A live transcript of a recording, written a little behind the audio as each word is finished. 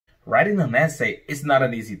Writing an essay is not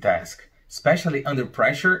an easy task, especially under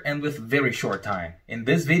pressure and with very short time. In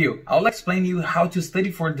this video, I'll explain you how to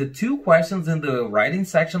study for the 2 questions in the writing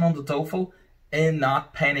section on the Toefl and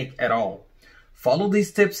not panic at all. Follow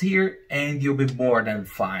these tips here and you'll be more than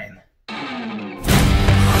fine.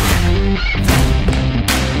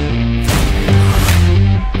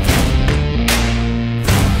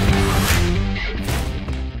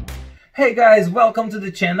 Hey guys, welcome to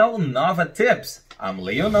the channel Nova Tips. I'm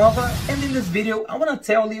Leo Nova, and in this video I want to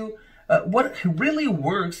tell you what really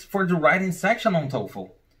works for the writing section on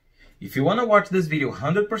Toefl. If you want to watch this video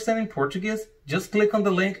 100% in Portuguese, just click on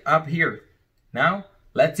the link up here. Now,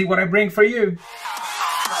 let's see what I bring for you.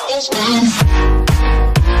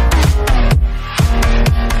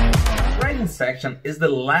 Writing section is the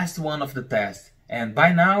last one of the test, and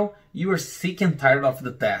by now you are sick and tired of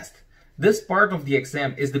the test. This part of the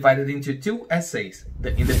exam is divided into 2 essays,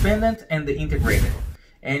 the independent and the integrated,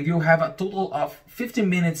 and you have a total of 50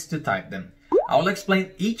 minutes to type them. I'll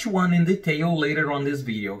explain each one in detail later on this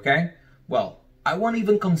video, okay? Well, I won't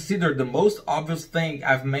even consider the most obvious thing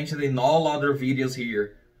I've mentioned in all other videos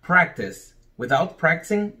here: practice. Without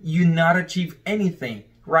practicing, you not achieve anything.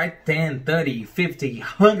 Write 10, 30, 50,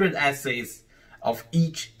 100 essays of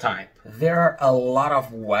each type. There are a lot of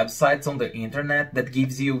websites on the internet that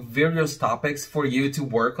gives you various topics for you to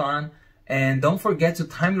work on, and don't forget to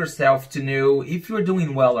time yourself to know if you're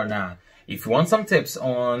doing well or not. If you want some tips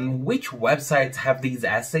on which websites have these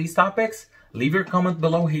essays topics, leave your comment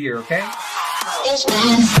below here, okay?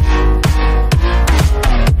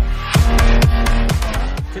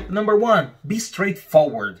 Tip number 1, be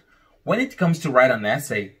straightforward. When it comes to write an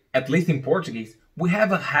essay, at least in Portuguese, we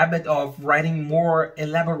have a habit of writing more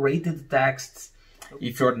elaborated texts.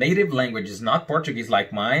 If your native language is not Portuguese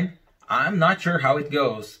like mine, I'm not sure how it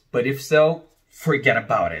goes, but if so, forget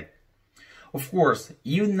about it. Of course,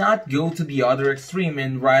 you not go to the other extreme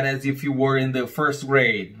and write as if you were in the 1st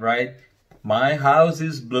grade, right? My house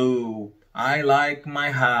is blue. I like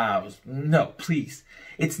my house. No, please.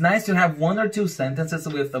 It's nice to have 1 or 2 sentences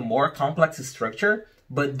with a more complex structure,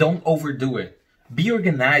 but don't overdo it. Be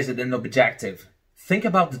organized and objective. Think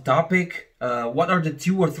about the topic. What are the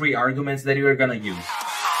 2 or 3 arguments that you are gonna use?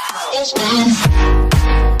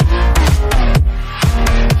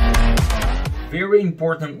 Very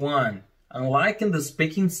important one. Unlike in the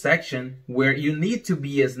speaking section, where you need to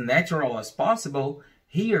be as natural as possible,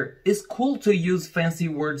 here it's cool to use fancy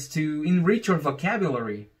words to enrich your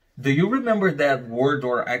vocabulary. Do you remember that Word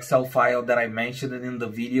or Excel file that I mentioned in the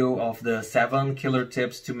video of the 7 killer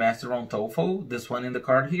tips to master on Toefl? This one in the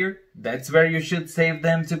card here? That's where you should save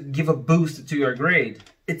them to give a boost to your grade.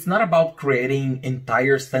 It's not about creating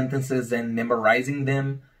entire sentences and memorizing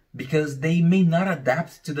them, because they may not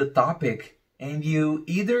adapt to the topic, and you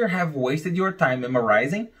either have wasted your time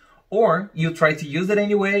memorizing, or you try to use it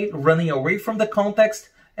anyway, running away from the context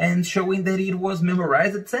and showing that it was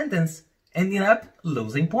memorized sentence, ending up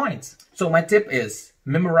losing points. So my tip is,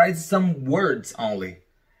 memorize some words only.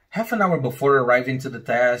 Half an hour before arriving to the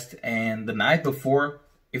test and the night before,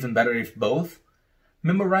 even better if both,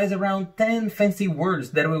 memorize around 10 fancy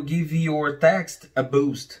words that will give your text a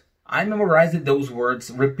boost. I memorized those words,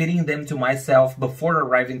 repeating them to myself before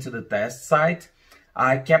arriving to the test site.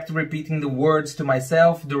 I kept repeating the words to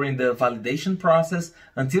myself during the validation process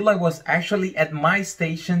until I was actually at my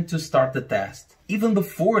station to start the test. Even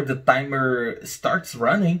before the timer starts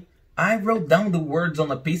running, I wrote down the words on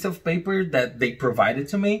a piece of paper that they provided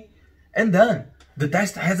to me, and done. The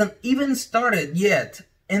test hasn't even started yet,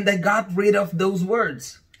 and I got rid of those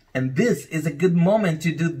words. And this is a good moment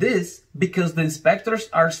to do this because the inspectors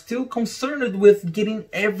are still concerned with getting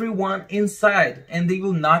everyone inside, and they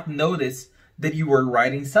will not notice that you were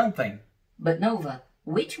writing something. But Nova,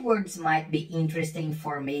 which words might be interesting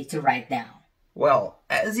for me to write down? Well,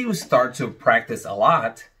 as you start to practice a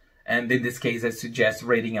lot, and in this case I suggest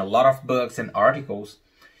reading a lot of books and articles,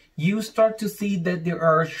 you start to see that there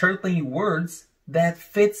are certain words that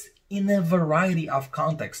fits in a variety of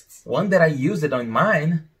contexts. One that I used on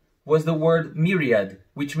mine was the word myriad,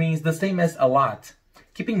 which means the same as a lot.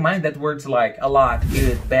 Keep in mind that words like a lot,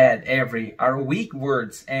 good, bad, every are weak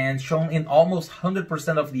words and shown in almost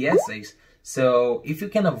 100% of the essays. So if you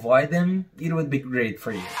can avoid them, it would be great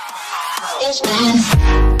for you.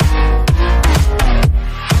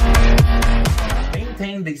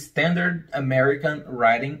 Maintain the standard American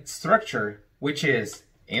writing structure, which is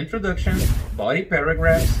introduction, body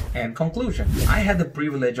paragraphs, and conclusion. I had the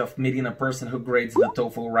privilege of meeting a person who grades the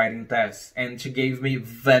Toefl writing test, and she gave me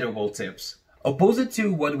valuable tips. Opposite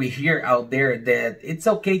to what we hear out there that it's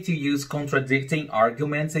okay to use contradicting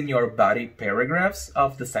arguments in your body paragraphs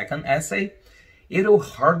of the second essay, it'll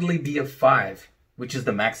hardly be a 5, which is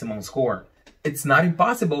the maximum score. It's not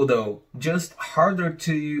impossible though, just harder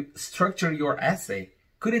to structure your essay.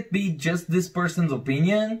 Could it be just this person's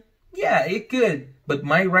opinion? Yeah, it could, but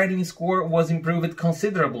my writing score was improved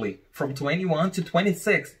considerably, from 21 to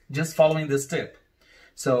 26, just following this tip.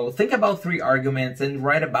 So think about 3 arguments and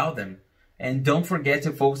write about them. And don't forget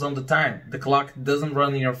to focus on the time. The clock doesn't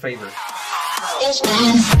run in your favor.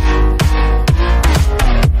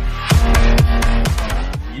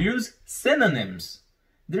 Use synonyms.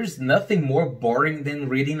 There's nothing more boring than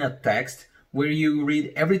reading a text where you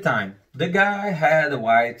read every time, the guy had a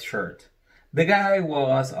white shirt. The guy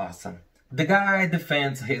was awesome. The guy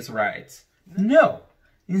defends his rights. No.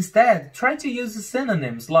 Instead, try to use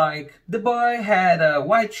synonyms like, the boy had a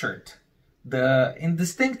white shirt. The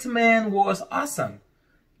indistinct man was awesome.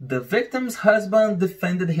 The victim's husband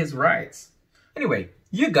defended his rights. Anyway,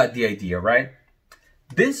 you got the idea, right?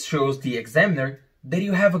 This shows the examiner that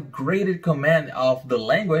you have a great command of the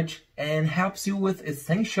language and helps you with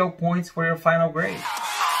essential points for your final grade.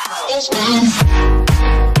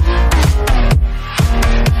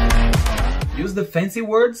 Use the fancy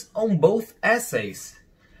words on both essays.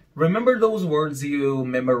 Remember those words you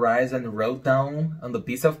memorized and wrote down on the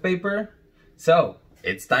piece of paper? So,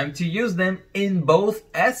 it's time to use them in both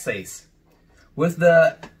essays. With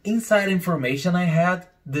the inside information I had,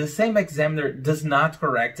 the same examiner does not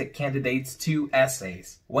correct a candidate's 2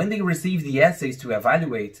 essays. When they receive the essays to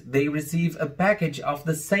evaluate, they receive a package of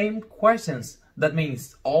the same questions. That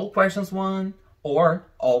means all questions 1 or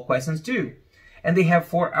all questions 2. And they have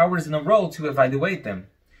 4 hours in a row to evaluate them.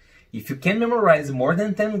 If you can memorize more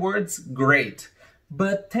than 10 words, great.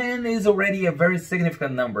 But 10 is already a very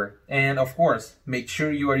significant number. And of course, make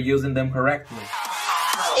sure you are using them correctly.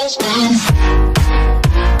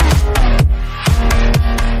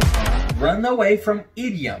 Run away from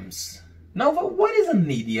idioms. Nova, what is an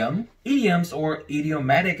idiom? Idioms or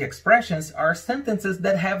idiomatic expressions are sentences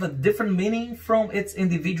that have a different meaning from its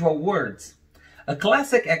individual words. A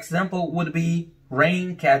classic example would be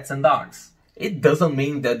rain, cats and dogs. It doesn't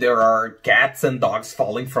mean that there are cats and dogs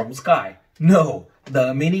falling from the sky. No,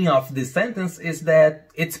 the meaning of this sentence is that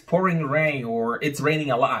it's pouring rain or it's raining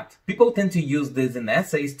a lot. People tend to use this in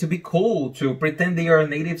essays to be cool, to pretend they are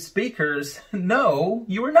native speakers. No,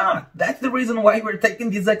 you're not. That's the reason why we're taking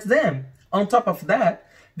this exam. On top of that,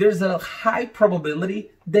 there's a high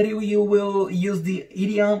probability that you will use the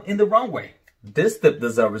idiom in the wrong way. This tip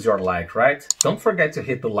deserves your like, right? Don't forget to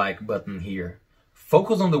hit the like button here.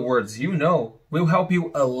 Focus on the words you know will help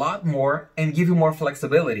you a lot more and give you more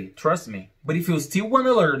flexibility, trust me. But if you still want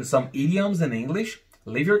to learn some idioms in English,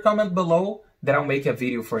 leave your comment below that I'll make a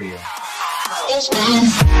video for you.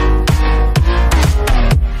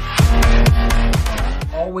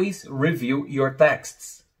 Always review your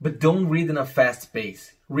texts, but don't read in a fast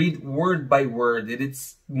pace. Read word by word.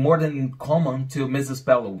 It's more than common to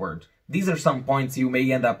misspell a word. These are some points you may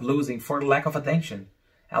end up losing for lack of attention.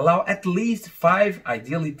 Allow at least 5,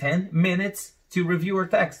 ideally 10 minutes to review your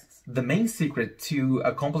texts. The main secret to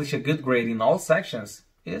accomplish a good grade in all sections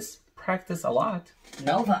is practice a lot.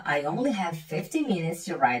 Nova, I only have 50 minutes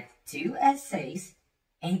to write 2 essays,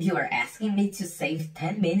 and you are asking me to save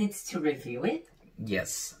 10 minutes to review it?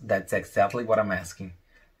 Yes, that's exactly what I'm asking.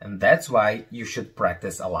 And that's why you should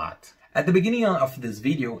practice a lot. At the beginning of this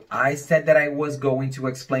video, I said that I was going to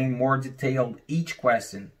explain more detailed each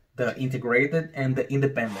question. The integrated and the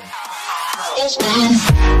independent.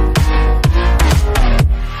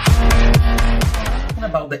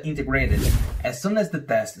 About the integrated, as soon as the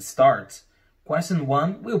test starts, question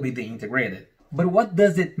 1 will be the integrated. But what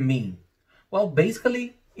does it mean? Well,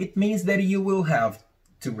 basically, it means that you will have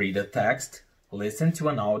to read a text, listen to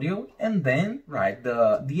an audio, and then write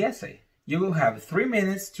the essay. You will have 3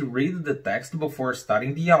 minutes to read the text before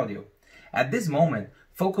starting the audio. At this moment,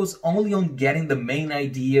 focus only on getting the main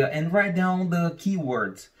idea and write down the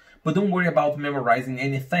keywords. But don't worry about memorizing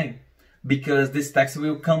anything, because this text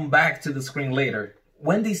will come back to the screen later.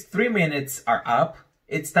 When these 3 minutes are up,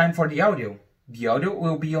 it's time for the audio. The audio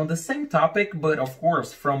will be on the same topic, but of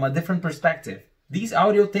course from a different perspective. This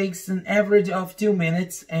audio takes an average of 2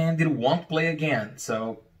 minutes and it won't play again,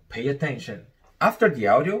 so pay attention. After the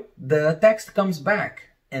audio, the text comes back,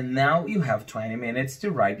 and now you have 20 minutes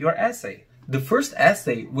to write your essay. The first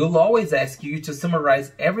essay will always ask you to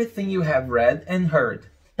summarize everything you have read and heard.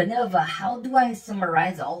 But Nova, how do I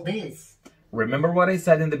summarize all this? Remember what I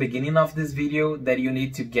said in the beginning of this video, that you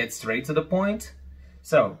need to get straight to the point?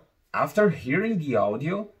 So, after hearing the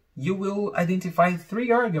audio, you will identify 3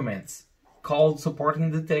 arguments, called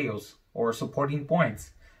supporting details or supporting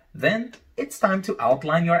points. Then, it's time to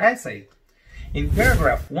outline your essay. In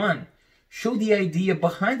paragraph 1, Show the idea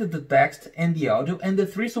behind the text and the audio and the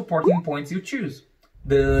 3 supporting points you choose.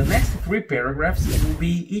 The next 3 paragraphs will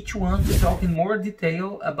be each one to talk in more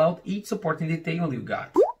detail about each supporting detail you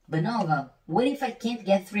got. But Nova, what if I can't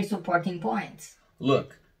get 3 supporting points?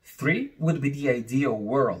 Look, 3 would be the ideal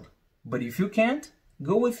world, but if you can't,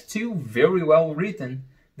 go with 2 very well written.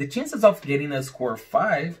 The chances of getting a score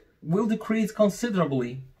 5 will decrease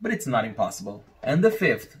considerably, but it's not impossible. And the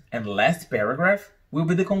 5th and last paragraph will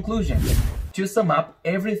be the conclusion, to sum up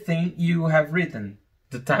everything you have written.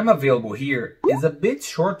 The time available here is a bit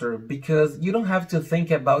shorter because you don't have to think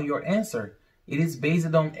about your answer. It is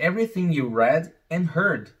based on everything you read and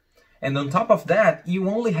heard. And on top of that, you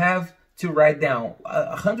only have to write down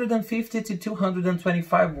 150 to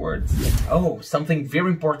 225 words. Oh, something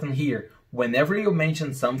very important here. Whenever you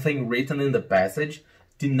mention something written in the passage,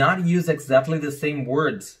 do not use exactly the same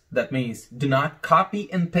words. That means do not copy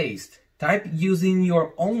and paste. Type using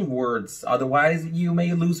your own words, otherwise you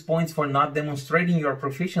may lose points for not demonstrating your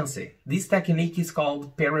proficiency. This technique is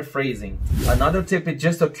called paraphrasing. Another tip it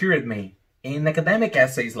just occurred to me. In academic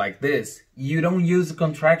essays like this, you don't use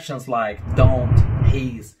contractions like don't,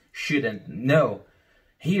 his, shouldn't, no.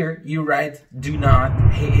 Here you write do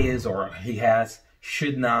not, he is or he has,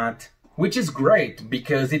 should not, which is great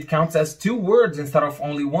because it counts as 2 words instead of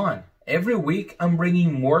only 1. Every week I'm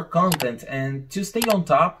bringing more content, and to stay on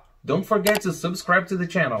top, don't forget to subscribe to the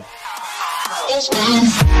channel.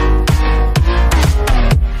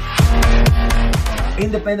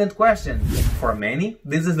 Independent question. For many,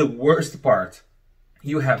 this is the worst part.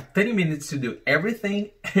 You have 30 minutes to do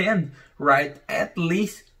everything and write at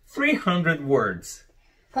least 300 words.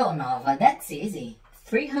 Oh Nova, that's easy.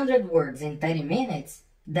 300 words in 30 minutes?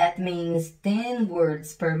 That means 10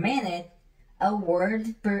 words per minute, a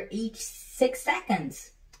word per each 6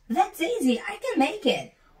 seconds. That's easy, I can make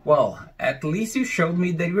it. Well, at least you showed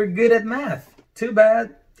me that you're good at math. Too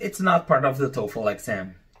bad it's not part of the Toefl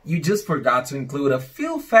exam. You just forgot to include a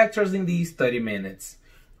few factors in these 30 minutes.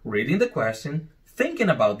 Reading the question, thinking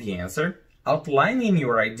about the answer, outlining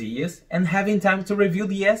your ideas, and having time to review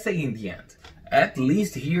the essay in the end. At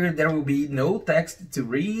least here there will be no text to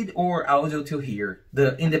read or audio to hear.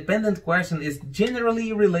 The independent question is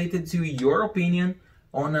generally related to your opinion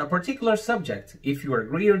on a particular subject. If you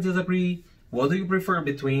agree or disagree, what do you prefer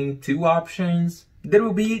between 2 options? There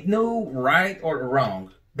will be no right or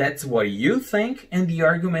wrong. That's what you think and the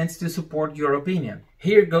arguments to support your opinion.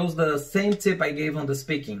 Here goes the same tip I gave on the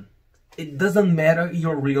speaking. It doesn't matter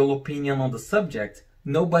your real opinion on the subject.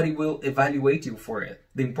 Nobody will evaluate you for it.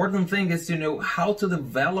 The important thing is to know how to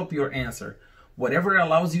develop your answer. Whatever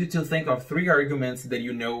allows you to think of 3 arguments that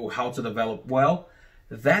you know how to develop well,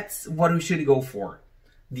 that's what we should go for.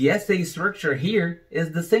 The essay structure here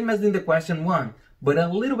is the same as in the question 1, but a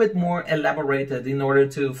little bit more elaborated in order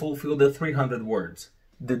to fulfill the 300 words.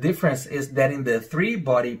 The difference is that in the 3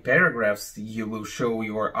 body paragraphs you will show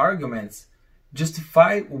your arguments,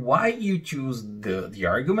 justify why you choose the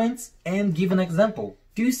arguments, and give an example.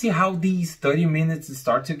 Do you see how these 30 minutes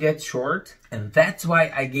start to get short? And that's why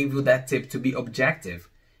I gave you that tip to be objective.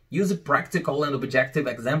 Use practical and objective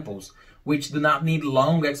examples, which do not need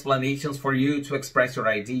long explanations for you to express your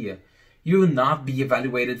idea. You will not be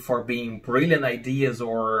evaluated for being brilliant ideas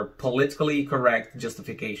or politically correct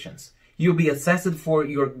justifications. You'll be assessed for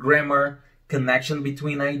your grammar, connection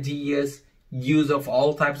between ideas, use of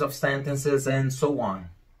all types of sentences, and so on.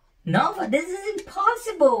 Nova, this is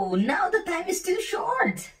impossible! Now the time is too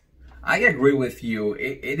short! I agree with you,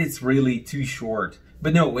 it is really too short.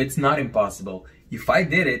 But no, it's not impossible. If I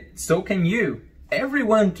did it, so can you.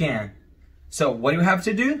 Everyone can. So what do you have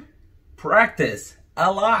to do? Practice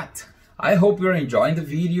a lot. I hope you're enjoying the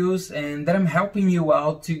videos and that I'm helping you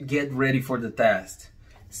out to get ready for the test.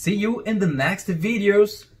 See you in the next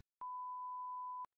videos.